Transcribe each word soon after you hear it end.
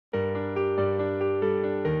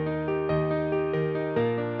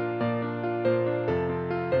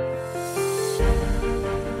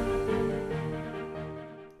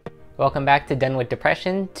Welcome back to Done with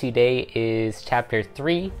Depression. Today is chapter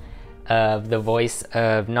 3 of the Voice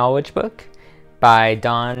of Knowledge book by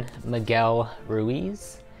Don Miguel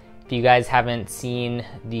Ruiz. If you guys haven't seen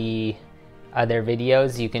the other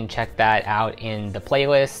videos, you can check that out in the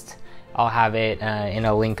playlist. I'll have it in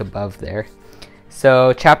a link above there.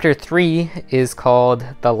 So chapter 3 is called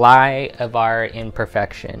The Lie of Our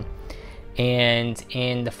Imperfection. And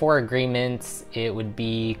in the 4 agreements, it would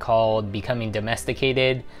be called Becoming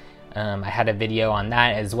Domesticated. I had a video on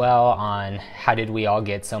that as well, on how did we all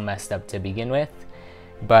get so messed up to begin with.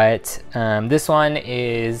 But this one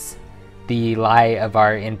is The Lie of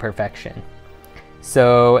Our Imperfection.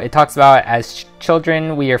 So it talks about, as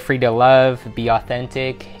children, we are free to love, be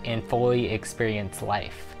authentic, and fully experience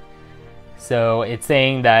life. So it's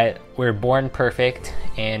saying that we're born perfect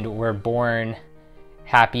and we're born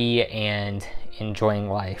happy and enjoying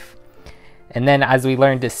life. And then as we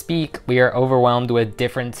learn to speak, we are overwhelmed with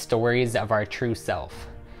different stories of our true self.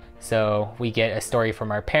 So we get a story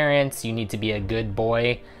from our parents: you need to be a good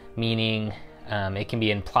boy, meaning it can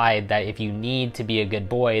be implied that if you need to be a good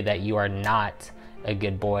boy, that you are not a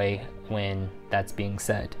good boy when that's being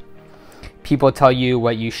said. People tell you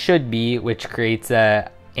what you should be, which creates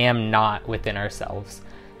a am not within ourselves.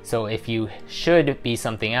 So if you should be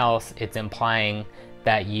something else, it's implying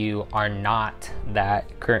that you are not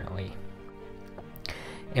that currently.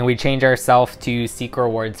 And we change ourselves to seek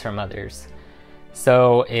rewards from others.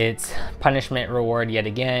 So it's punishment, reward yet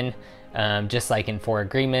again. Just like in 4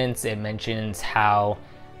 agreements, it mentions how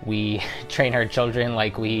we train our children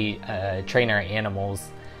like we train our animals.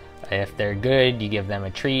 If they're good, you give them a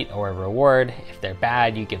treat or a reward. If they're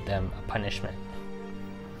bad, you give them a punishment.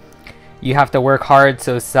 You have to work hard,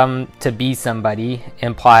 so to be somebody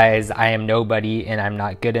implies I am nobody and I'm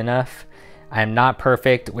not good enough. I am not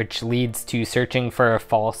perfect, which leads to searching for a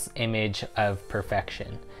false image of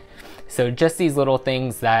perfection. So just these little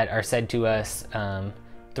things that are said to us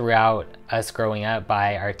throughout us growing up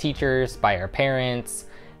by our teachers, by our parents,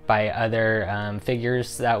 by other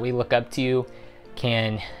figures that we look up to,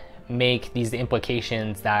 can make these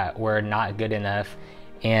implications that we're not good enough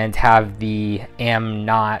and have the am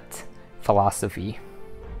not philosophy.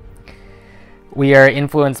 We are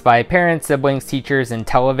influenced by parents, siblings, teachers, and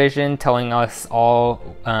television telling us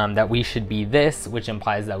all that we should be this, which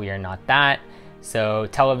implies that we are not that. So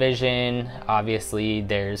television, obviously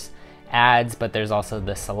there's ads, but there's also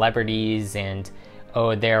the celebrities and,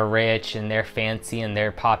 oh, they're rich and they're fancy and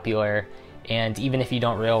they're popular. And even if you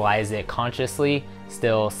don't realize it consciously,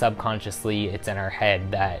 still subconsciously it's in our head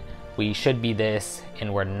that we should be this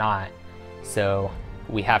and we're not. So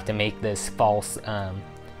we have to make this false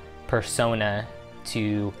persona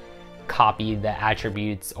to copy the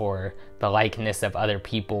attributes or the likeness of other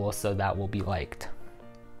people so that we'll be liked.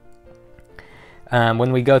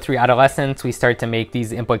 When we go through adolescence, we start to make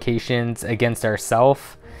these implications against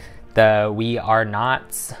ourselves, the we are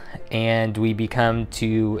nots, and we become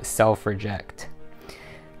to self-reject.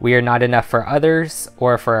 We are not enough for others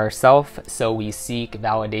or for ourselves, so we seek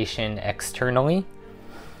validation externally.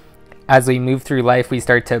 As we move through life, we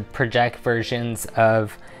start to project versions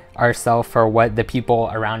of ourselves for what the people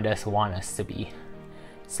around us want us to be.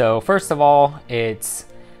 So first of all, it's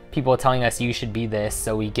people telling us you should be this,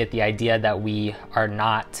 so we get the idea that we are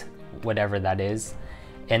not whatever that is.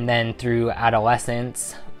 And then through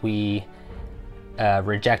adolescence, we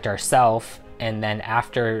reject ourselves, and then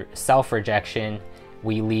after self-rejection,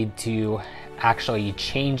 we lead to actually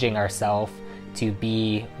changing ourselves to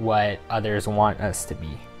be what others want us to be.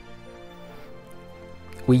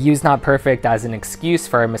 We use not perfect as an excuse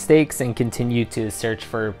for our mistakes and continue to search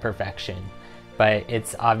for perfection. But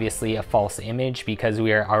it's obviously a false image because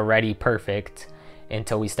we are already perfect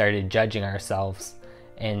until we started judging ourselves.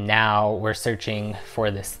 And now we're searching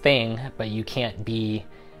for this thing, but you can't be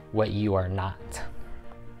what you are not.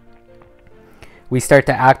 We start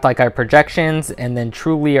to act like our projections and then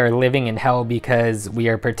truly are living in hell because we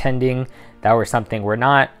are pretending that we're something we're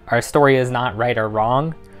not. Our story is not right or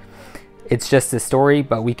wrong. It's just a story,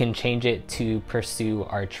 but we can change it to pursue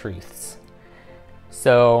our truths.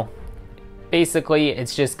 So basically,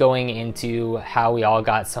 it's just going into how we all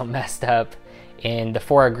got so messed up. In the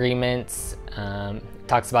 4 agreements,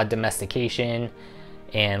 talks about domestication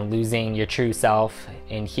and losing your true self.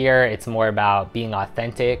 In here, it's more about being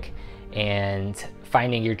authentic and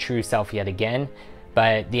finding your true self yet again.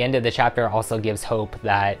 But the end of the chapter also gives hope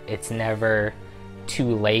that it's never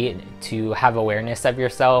too late to have awareness of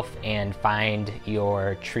yourself and find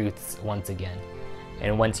your truths once again.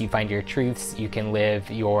 And once you find your truths, you can live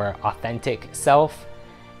your authentic self,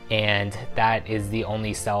 and that is the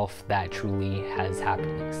only self that truly has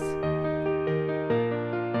happiness.